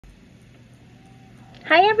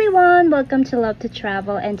Hi everyone! Welcome to Love to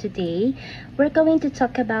Travel, and today we're going to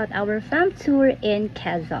talk about our fam tour in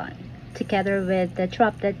Quezon together with the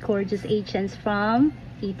drop dead gorgeous agents from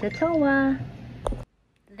ITATOA.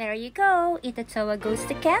 There you go! ITATOA goes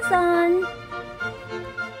to Quezon!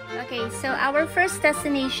 Okay, so our first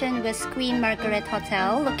destination was Queen Margaret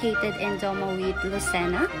Hotel located in Domoit,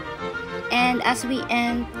 Lucena. And as we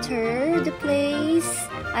entered the place,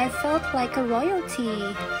 I felt like a royalty.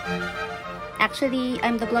 Actually,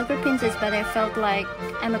 I'm the blogger princess, but I felt like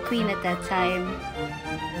I'm a queen at that time.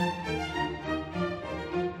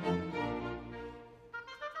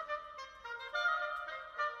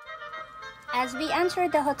 As we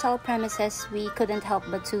entered the hotel premises, we couldn't help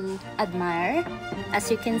but to admire.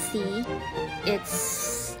 As you can see,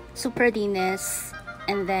 it's super diness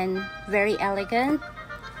and then very elegant.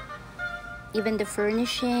 Even the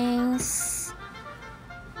furnishings,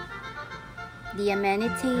 the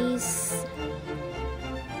amenities,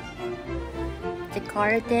 the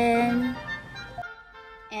garden,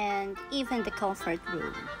 and even the comfort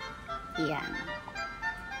room. Yeah.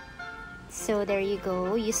 So there you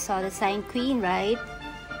go. You saw the sign Queen, right?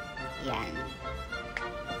 Yeah.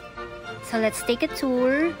 So let's take a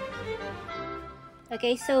tour.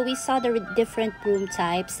 Okay, so we saw the different room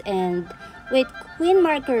types, and with Queen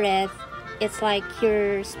Margaret, it's like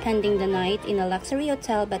you're spending the night in a luxury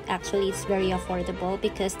hotel, but actually it's very affordable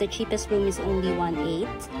because the cheapest room is only 1/8.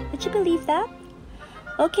 Would you believe that?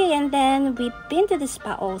 Okay, and then we've been to the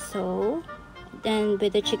spa also, then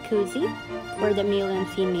with the jacuzzi for the male and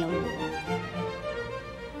female room.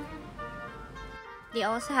 They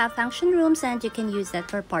also have function rooms and you can use that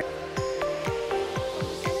for party.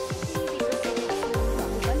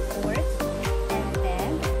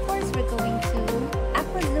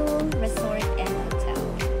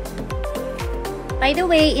 By the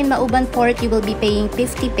way, in Mauban Port, you will be paying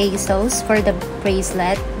 50 pesos for the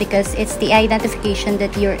bracelet because it's the identification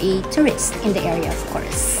that you're a tourist in the area, of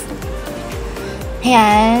course.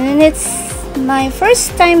 And it's my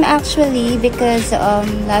first time actually because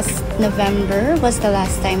last November was the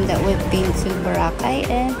last time that we've been to Boracay,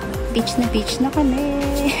 and beach na kami.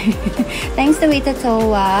 Thanks to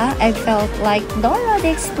ITATOA, I felt like Dora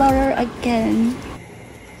the Explorer again.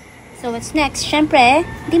 So what's next? Syempre,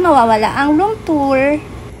 di mawawala ang room tour.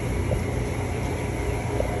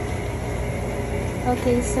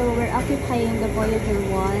 Okay, so we're occupying the Voyager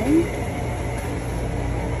 1.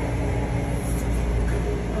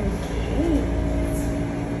 Okay.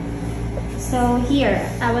 So here,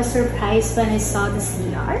 I was surprised when I saw the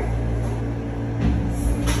CR.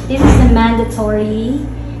 This is the mandatory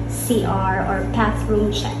CR or bathroom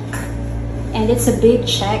check. And it's a big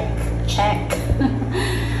check.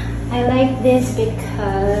 I like this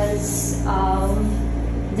because of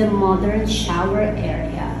the modern shower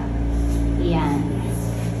area. Yan.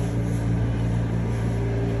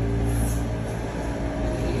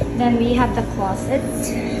 Then we have the closet.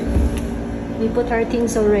 We put our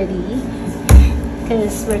things already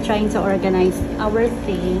because we're trying to organize our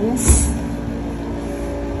things.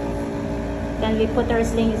 Then we put our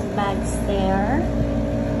slings bags there.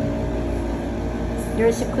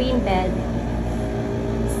 There's a queen bed.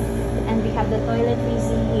 And we have the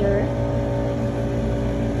toiletries in here.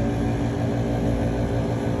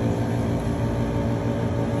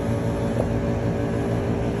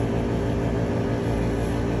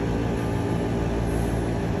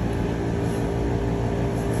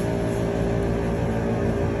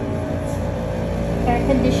 Air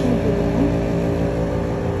conditioned room.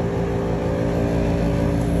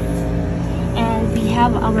 And we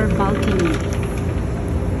have our balcony.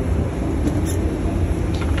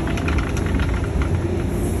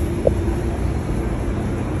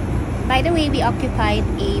 By the way, we occupied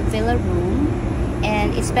a villa room,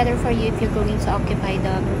 and it's better for you if you're going to occupy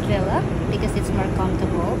the villa because it's more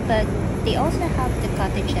comfortable. But they also have the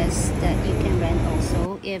cottages that you can rent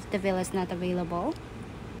also if the villa is not available.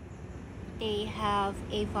 They have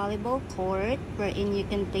a volleyball court wherein you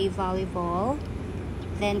can play volleyball.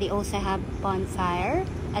 Then they also have bonfire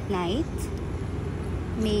at night.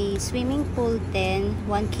 May swimming pool then,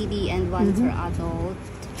 1 kiddie and 1 for adult.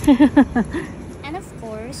 And of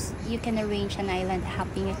course, you can arrange an island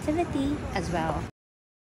hopping activity as well.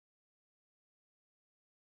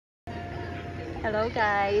 Hello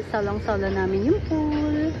guys! Solong-solo namin yung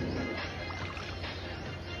pool.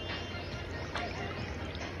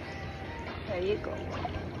 There you go.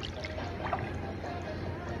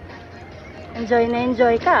 Enjoy na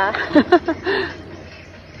enjoy ka.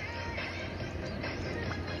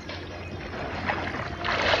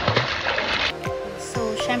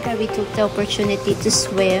 syempre we took the opportunity to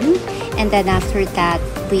swim, and then after that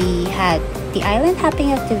we had the island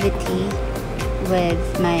hopping activity with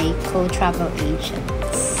my co-travel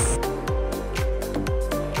agents.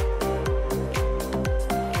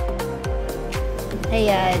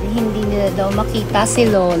 Ayan, hindi nila daw makita si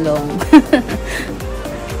Lolong.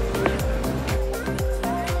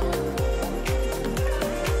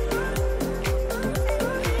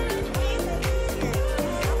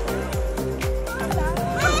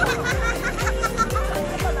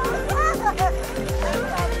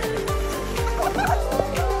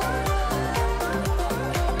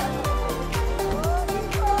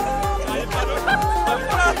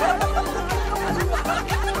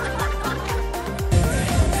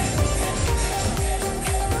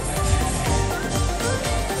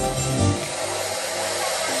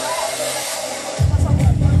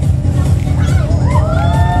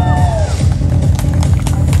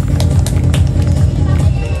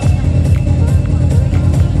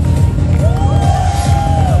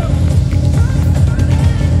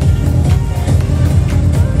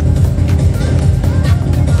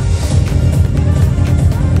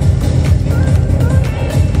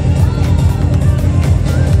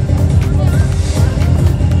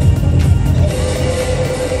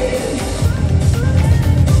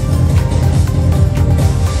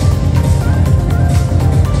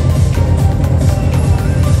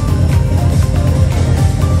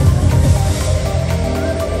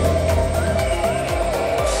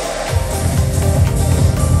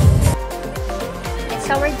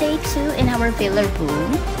 Our day 2 in our villa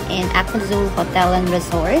room in Aquazul Hotel and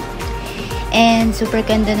Resort, and super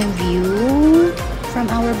ganda ng view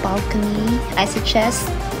from our balcony. I suggest,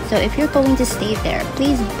 so if you're going to stay there,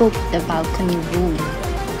 please book the balcony room.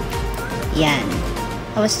 Yan.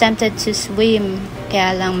 I was tempted to swim,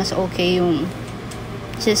 kaya lang mas okay yung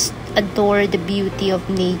just adore the beauty of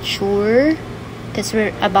nature, because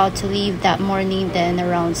we're about to leave that morning then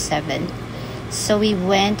around 7. So we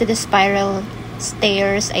went to the spiral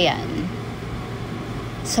stairs, ayan.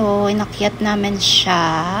 So, inakyat namin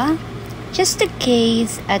siya just to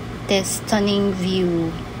gaze at this stunning view.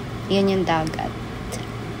 Yun yung dagat.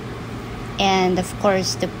 And of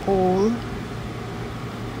course, the pool.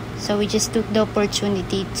 So, we just took the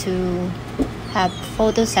opportunity to have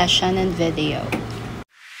photo session and video.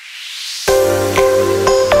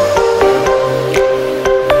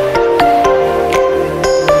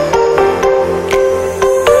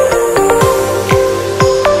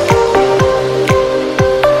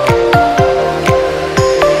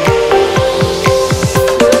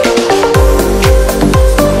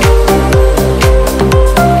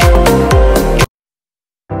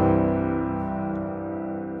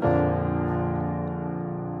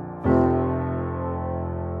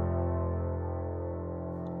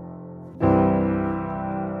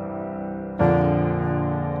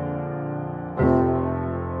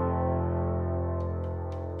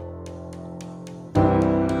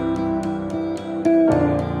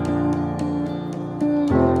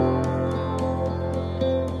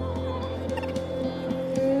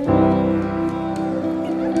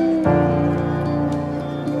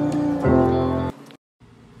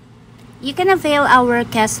 You can avail our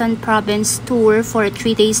Quezon province tour for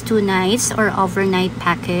 3 days 2 nights or overnight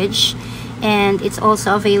package, and it's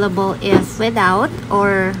also available if without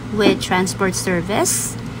or with transport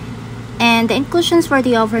service. And the inclusions for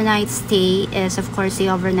the overnight stay is of course the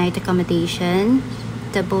overnight accommodation,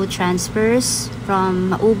 the boat transfers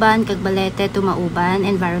from Mauban, Cagbalete to Mauban,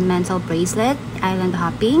 environmental bracelet, island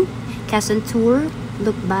hopping, Quezon tour,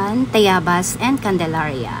 Lucban, Tayabas, and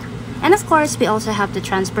Candelaria. And of course, we also have the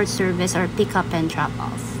transport service or pick up and drop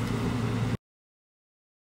off.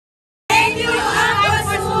 Thank you,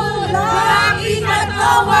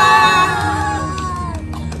 ITATOA!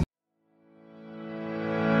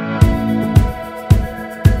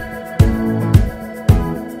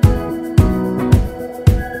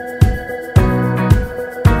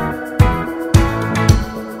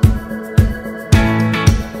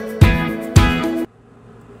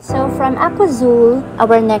 From Aquazul,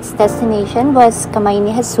 our next destination was Kamay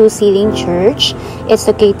ni Jesus Healing Church. It's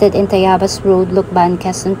located in Tayabas Road, Lucban,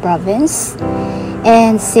 Quezon Province.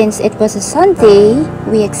 And since it was a Sunday,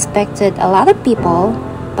 we expected a lot of people,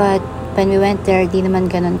 but when we went there, di naman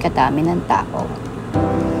ganun kadami ng tao.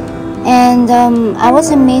 And I was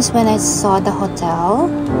amazed when I saw the hotel.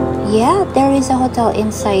 Yeah, there is a hotel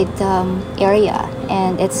inside the area,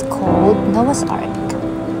 and it's called Noah's Ark.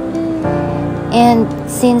 And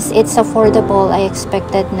since it's affordable, I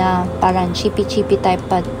expected na parang cheapy type,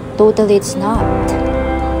 but totally it's not.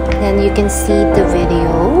 Then you can see the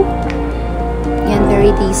video. Yan,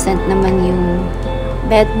 very decent naman yung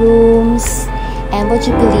bedrooms, and would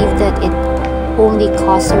you believe that it only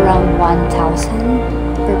costs around 1,000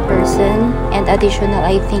 per person, and additional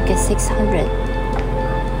I think is 600.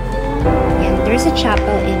 And there's a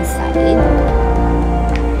chapel inside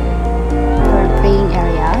or praying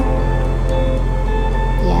area.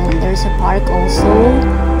 Yeah, and there's a park also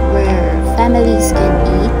where families can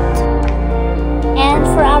eat. And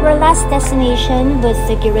for our last destination was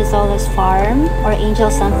the Girizola's Farm or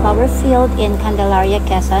Angel Sunflower Field in Candelaria,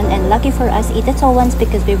 Quezon. And lucky for us ITATOANs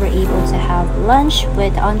because we were able to have lunch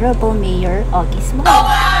with Honorable Mayor Augie's mom.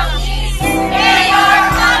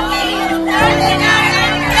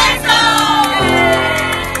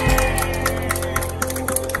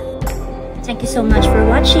 Thank you so much for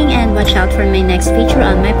watching, and watch out for my next feature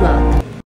on my blog.